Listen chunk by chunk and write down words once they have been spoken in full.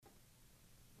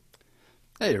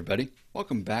Hey, everybody.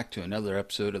 Welcome back to another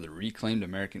episode of the Reclaimed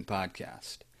American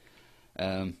Podcast.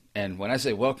 And when I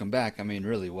say welcome back, I mean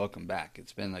really welcome back.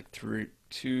 It's been like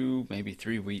maybe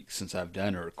 3 weeks since I've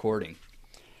done a recording.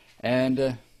 And,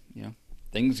 you know,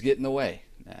 things get in the way.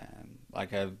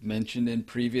 Like I've mentioned in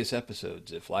previous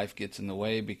episodes, if life gets in the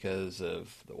way because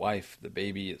of the wife, the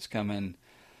baby that's coming,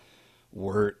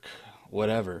 work,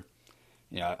 whatever,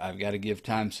 I've got to give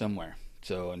time somewhere.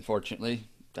 So unfortunately,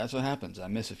 that's what happens. I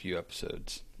miss a few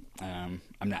episodes. I'm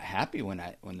not happy when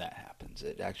that happens.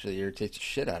 It actually irritates the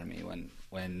shit out of me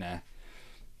when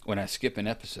I skip an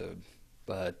episode.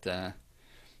 But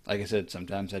like I said,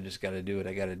 sometimes I just got to do what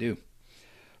I got to do.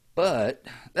 But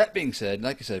that being said,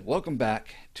 like I said, welcome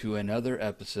back to another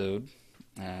episode.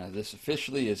 This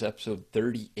officially is episode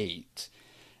 38,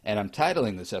 and I'm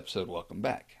titling this episode "Welcome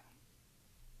Back."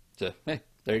 So hey,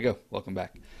 there you go. Welcome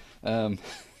back. Um,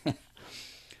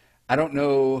 I don't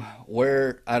know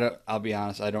where I'll be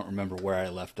honest. I don't remember where I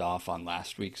left off on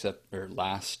last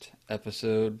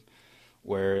episode,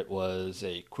 where it was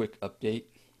a quick update.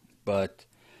 But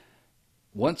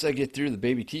once I get through the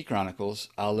Baby T Chronicles,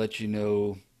 I'll let you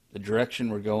know the direction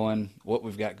we're going, what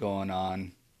we've got going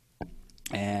on,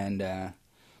 and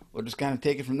we'll just kind of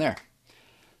take it from there.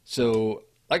 So,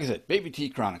 like I said, Baby T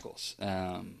Chronicles.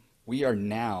 We are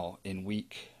now in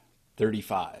week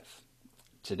 35.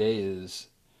 Today is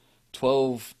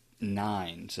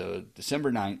 12/9, so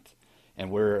December 9th, and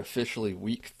we're officially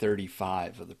week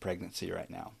 35 of the pregnancy right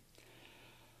now.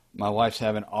 My wife's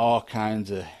having all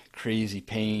kinds of crazy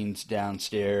pains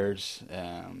downstairs.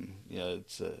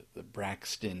 It's the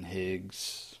Braxton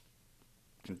Hicks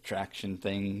contraction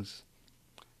things.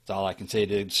 That's all I can say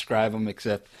to describe them,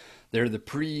 except they're the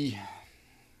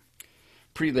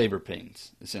pre-labor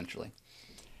pains, essentially.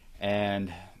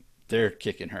 And they're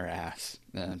kicking her ass,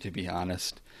 to be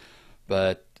honest.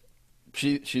 But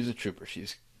she's a trooper.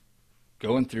 She's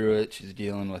going through it. She's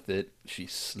dealing with it. She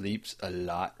sleeps a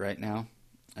lot right now.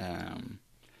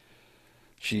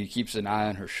 She keeps an eye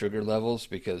on her sugar levels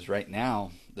because right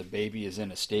now the baby is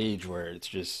in a stage where it's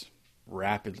just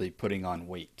rapidly putting on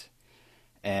weight.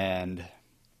 And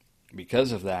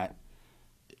because of that,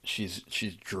 she's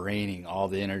draining all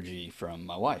the energy from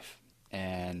my wife.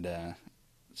 And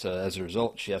so as a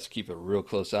result, she has to keep a real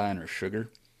close eye on her sugar.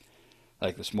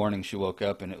 Like this morning, she woke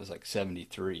up and it was like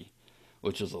 73,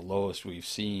 which is the lowest we've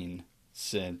seen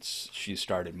since she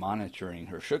started monitoring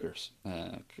her sugars,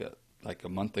 like a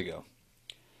month ago.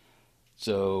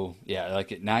 So, yeah,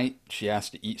 like at night, she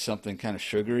has to eat something kind of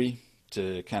sugary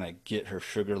to kind of get her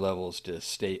sugar levels to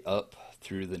stay up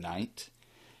through the night.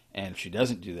 And if she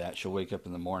doesn't do that, she'll wake up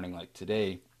in the morning like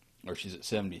today, where she's at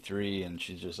 73 and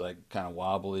she's just like kind of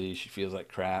wobbly. She feels like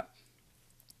crap.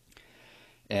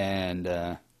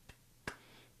 And,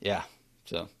 yeah,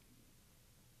 so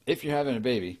if you're having a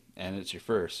baby and it's your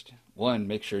first, one,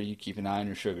 make sure you keep an eye on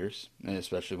your sugars, and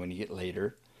especially when you get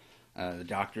later. The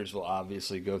doctors will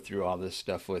obviously go through all this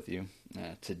stuff with you.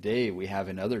 Today we have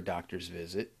another doctor's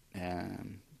visit,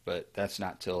 but that's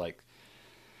not till like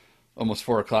almost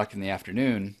 4 o'clock in the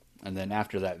afternoon. And then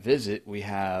after that visit,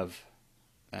 we're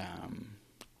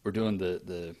doing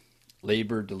the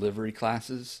labor delivery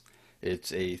classes.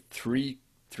 It's a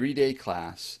three-day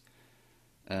class.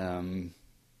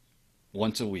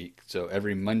 Once a week. So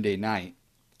every Monday night,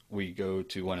 we go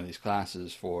to one of these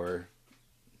classes for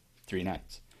 3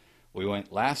 nights. We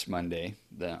went last Monday,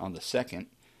 on the 2nd,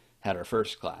 had our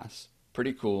first class.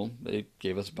 Pretty cool. They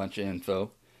gave us a bunch of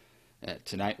info.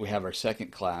 Tonight we have our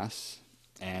second class,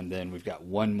 and then we've got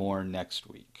one more next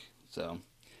week. So,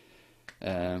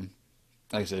 like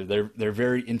I said, they're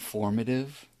very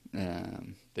informative.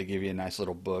 They give you a nice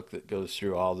little book that goes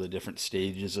through all the different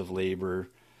stages of labor.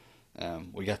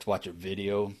 We got to watch a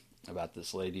video about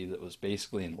this lady that was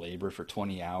basically in labor for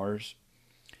 20 hours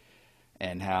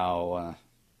and how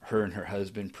her and her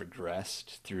husband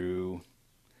progressed through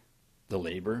the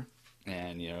labor.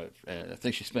 And, I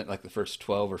think she spent like the first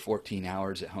 12 or 14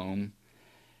 hours at home.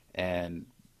 And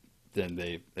then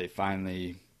they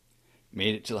finally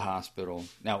made it to the hospital.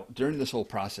 Now, during this whole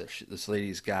process, this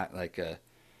lady's got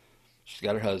she's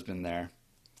got her husband there.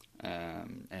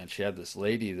 And she had this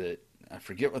lady that, I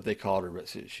forget what they called her,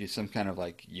 but she's some kind of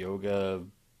like yoga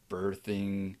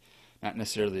birthing, not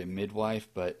necessarily a midwife,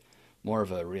 but more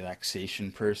of a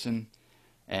relaxation person.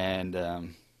 And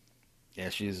yeah,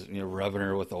 she's rubbing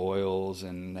her with oils,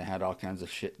 and they had all kinds of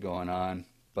shit going on.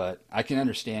 But I can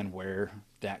understand where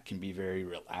that can be very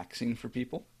relaxing for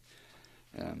people.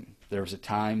 There was a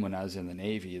time when I was in the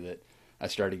Navy that I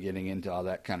started getting into all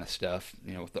that kind of stuff,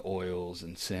 with the oils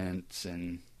and scents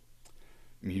and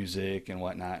music and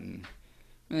whatnot, and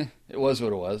it was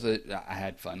what it was. I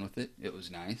had fun with it. It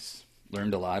was nice.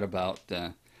 Learned a lot about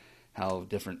how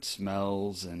different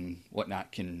smells and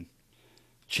whatnot can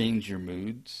change your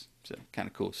moods. So kind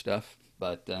of cool stuff.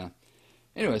 But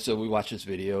anyway, so we watched this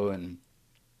video and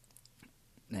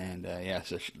yeah,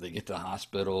 so they get to the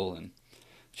hospital and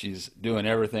she's doing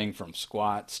everything from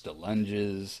squats to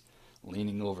lunges,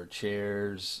 leaning over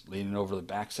chairs, leaning over the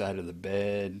backside of the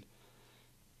bed,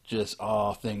 just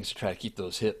all things to try to keep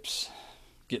those hips,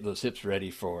 get those hips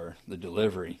ready for the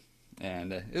delivery.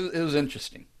 And it was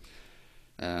interesting.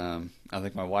 I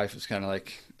think my wife was kind of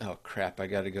like, "Oh crap, I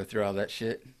got to go through all that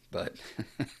shit." But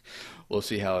we'll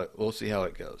see how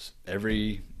it goes.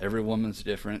 Every woman's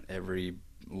different. Every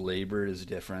labor is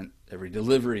different. Every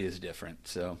delivery is different.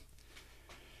 So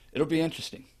it'll be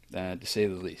interesting, to say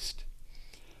the least.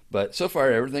 But so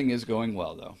far, everything is going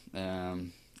well, though.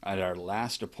 At our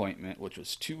last appointment, which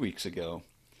was 2 weeks ago,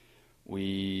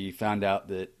 we found out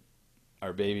that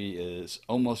our baby was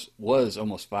almost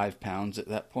 5 pounds at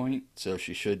that point, so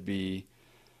she should be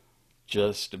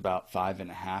just about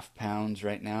 5.5 pounds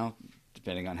right now,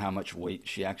 depending on how much weight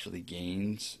she actually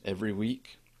gains every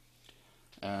week.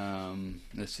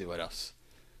 Let's see what else.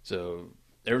 So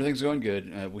everything's going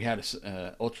good. We had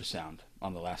a ultrasound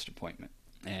on the last appointment,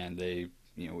 and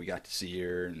we got to see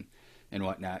her and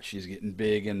whatnot. She's getting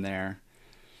big in there.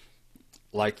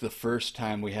 Like the first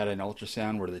time we had an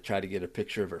ultrasound where they tried to get a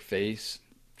picture of her face,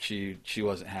 she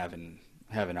wasn't having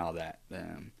all that.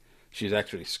 She was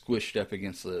actually squished up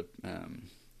against the.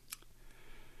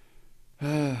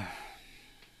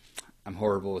 I'm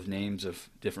horrible with names of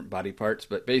different body parts,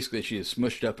 but basically she is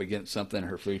smushed up against something.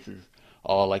 Her face is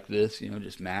all like this,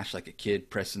 just mashed like a kid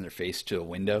pressing their face to a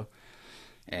window.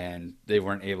 And they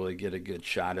weren't able to get a good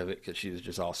shot of it because she was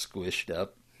just all squished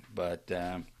up. But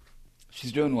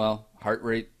she's doing well. Heart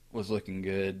rate was looking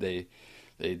good. They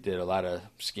did a lot of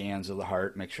scans of the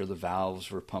heart, make sure the valves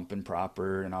were pumping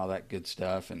proper and all that good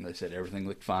stuff. And they said everything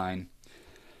looked fine.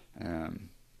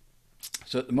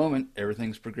 So at the moment,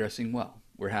 everything's progressing well.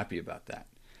 We're happy about that.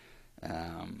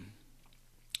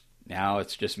 Now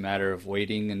it's just a matter of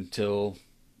waiting until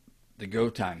the go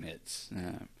time hits.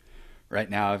 Right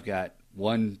now I've got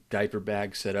one diaper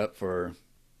bag set up for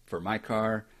my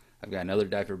car. I've got another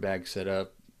diaper bag set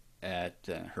up at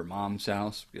her mom's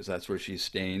house because that's where she's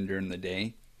staying during the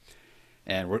day.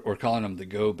 And we're calling them the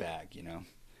go bag,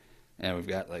 And we've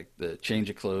got like the change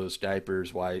of clothes,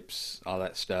 diapers, wipes, all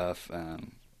that stuff.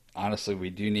 Honestly, we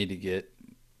do need to get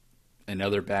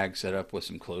another bag set up with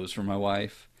some clothes for my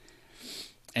wife.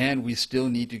 And we still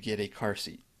need to get a car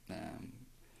seat.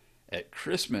 At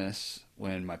Christmas,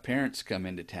 when my parents come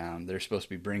into town, they're supposed to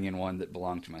be bringing one that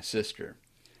belonged to my sister.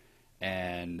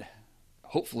 And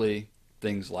hopefully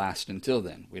things last until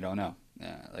then. We don't know.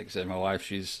 Like I said, my wife,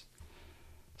 she's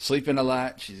sleeping a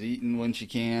lot. She's eating when she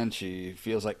can. She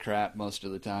feels like crap most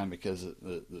of the time because of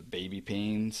the baby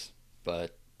pains.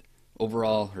 But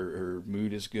overall, her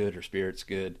mood is good. Her spirit's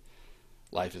good.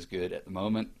 Life is good at the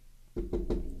moment.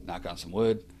 Knock on some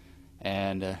wood.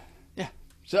 And yeah,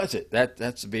 so that's it.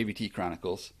 That's the Baby T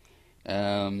Chronicles.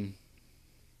 Let's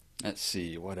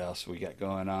see what else we got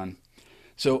going on.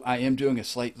 So I am doing a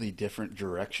slightly different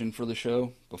direction for the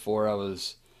show. Before I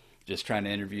was just trying to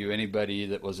interview anybody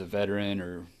that was a veteran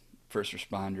or first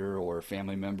responder or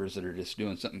family members that are just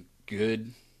doing something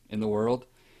good in the world,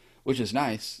 which is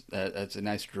nice. That's a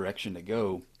nice direction to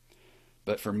go.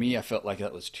 But for me, I felt like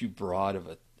that was too broad of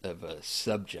a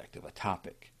subject, of a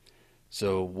topic.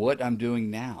 So what I'm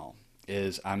doing now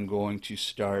is I'm going to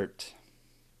start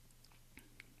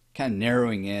kind of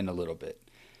narrowing in a little bit.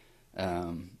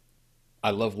 I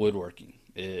love woodworking.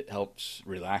 It helps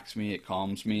relax me. It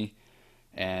calms me.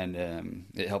 And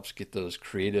it helps get those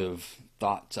creative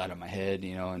thoughts out of my head,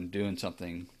 and doing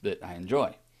something that I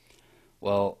enjoy.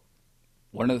 Well,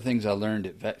 one of the things I learned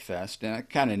at VetFest, and I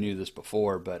kind of knew this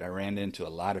before, but I ran into a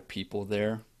lot of people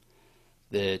there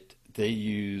that they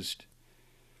used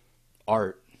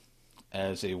art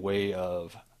as a way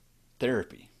of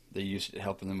therapy. They used it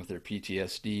helping them with their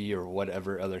PTSD or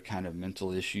whatever other kind of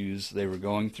mental issues they were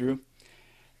going through.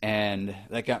 And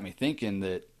that got me thinking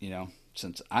that,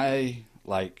 since I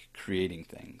like creating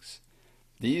things,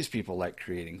 these people like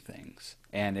creating things,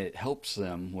 and it helps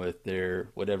them with their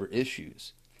whatever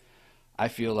issues. I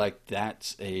feel like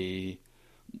that's a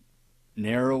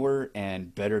narrower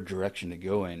and better direction to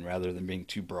go in rather than being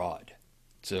too broad.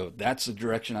 So that's the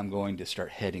direction I'm going to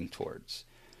start heading towards.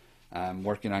 I'm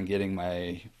working on getting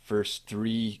my first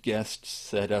 3 guests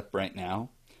set up right now.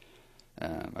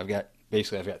 I've got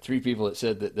 3 people that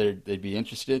said that they'd be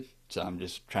interested. So I'm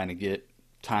just trying to get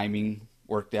timing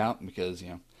worked out because,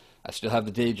 I still have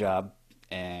the day job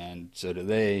and so do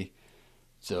they.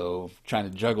 So trying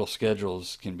to juggle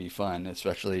schedules can be fun,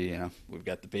 especially, we've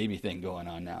got the baby thing going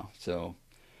on now. So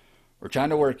we're trying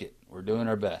to work it. We're doing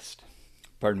our best.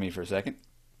 Pardon me for a second.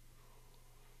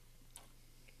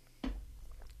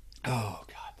 Oh,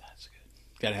 God, that's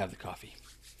good. Got to have the coffee.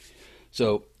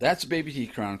 So that's Baby T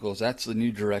Chronicles. That's the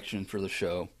new direction for the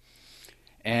show.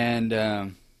 And,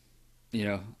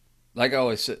 like I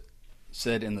always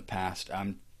said in the past,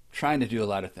 I'm trying to do a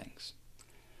lot of things.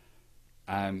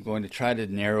 I'm going to try to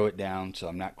narrow it down so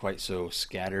I'm not quite so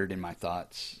scattered in my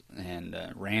thoughts and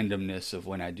randomness of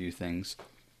when I do things.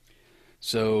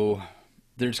 So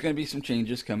there's going to be some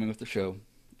changes coming with the show.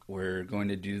 We're going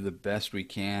to do the best we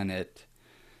can at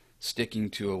sticking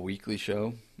to a weekly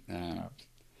show.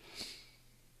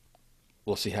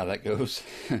 We'll see how that goes,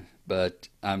 but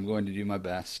I'm going to do my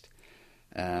best.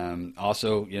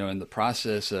 Also, in the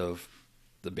process of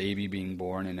the baby being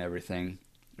born and everything,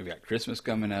 we've got Christmas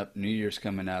coming up, New Year's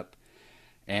coming up,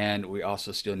 and we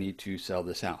also still need to sell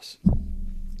this house.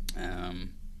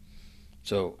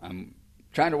 So I'm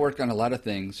trying to work on a lot of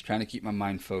things, trying to keep my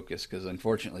mind focused, because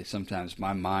unfortunately sometimes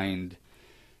my mind,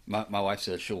 my wife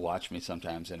says she'll watch me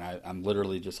sometimes, and I'm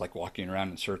literally just like walking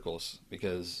around in circles,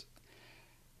 because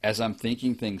as I'm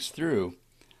thinking things through,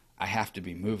 I have to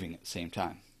be moving at the same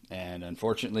time. And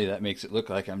unfortunately that makes it look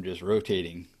like I'm just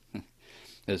rotating.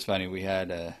 It's funny, we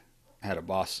had a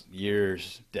boss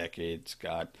decades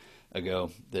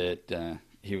ago, that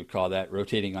he would call that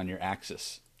rotating on your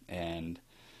axis. And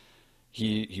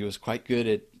he was quite good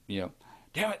at,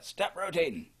 damn it, stop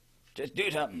rotating, just do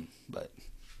something. But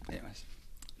anyways,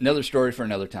 another story for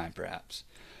another time perhaps.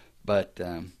 But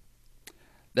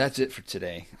that's it for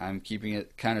today. I'm keeping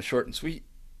it kind of short and sweet,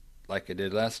 like I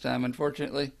did last time,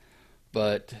 unfortunately.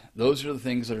 But those are the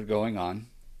things that are going on.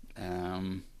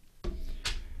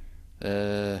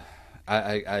 I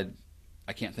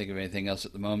can't think of anything else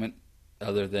at the moment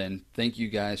other than thank you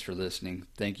guys for listening.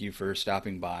 Thank you for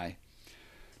stopping by.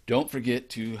 Don't forget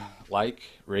to like,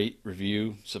 rate,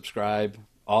 review, subscribe,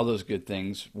 all those good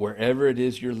things. Wherever it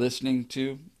is you're listening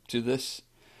to this,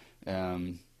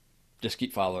 just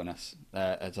keep following us.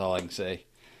 That's all I can say.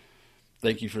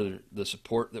 Thank you for the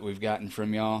support that we've gotten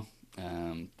from y'all.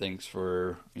 Thanks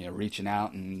for reaching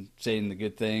out and saying the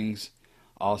good things.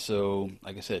 Also,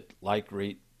 like I said, like,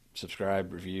 rate,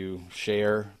 subscribe, review,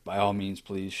 share. By all means,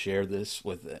 please share this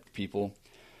with people,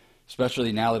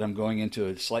 especially now that I'm going into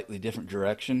a slightly different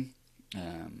direction.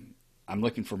 I'm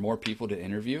looking for more people to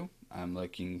interview. I'm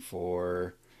looking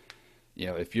for,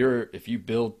 if you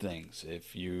build things,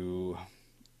 if you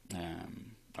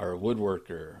are a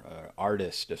woodworker,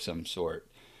 artist of some sort,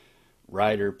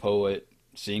 writer, poet,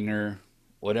 singer,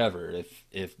 whatever,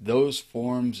 if those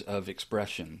forms of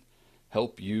expression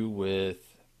help you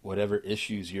with whatever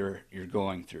issues you're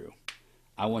going through,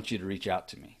 I want you to reach out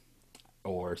to me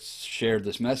or share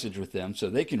this message with them so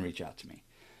they can reach out to me.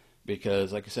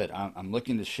 Because like I said, I'm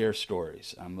looking to share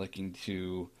stories. I'm looking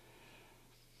to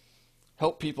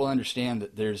help people understand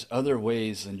that there's other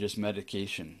ways than just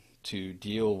medication to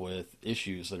deal with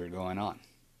issues that are going on.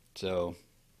 So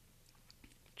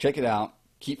check it out.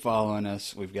 Keep following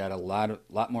us. We've got a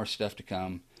lot more stuff to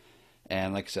come.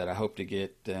 And like I said, I hope to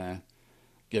get a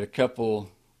couple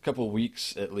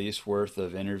weeks at least worth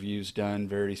of interviews done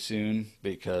very soon,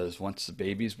 because once the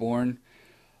baby's born,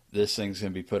 this thing's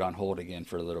going to be put on hold again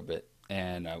for a little bit.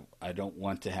 And I don't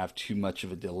want to have too much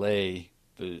of a delay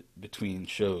between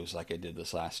shows like I did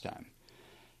this last time.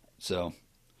 So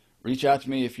reach out to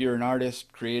me if you're an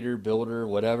artist, creator, builder,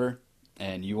 whatever,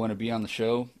 and you want to be on the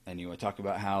show and you want to talk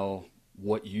about how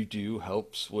what you do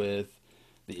helps with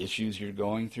the issues you're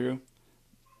going through.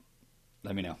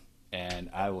 Let me know. And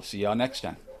I will see y'all next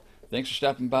time. Thanks for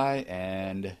stopping by,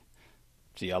 and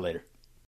see y'all later.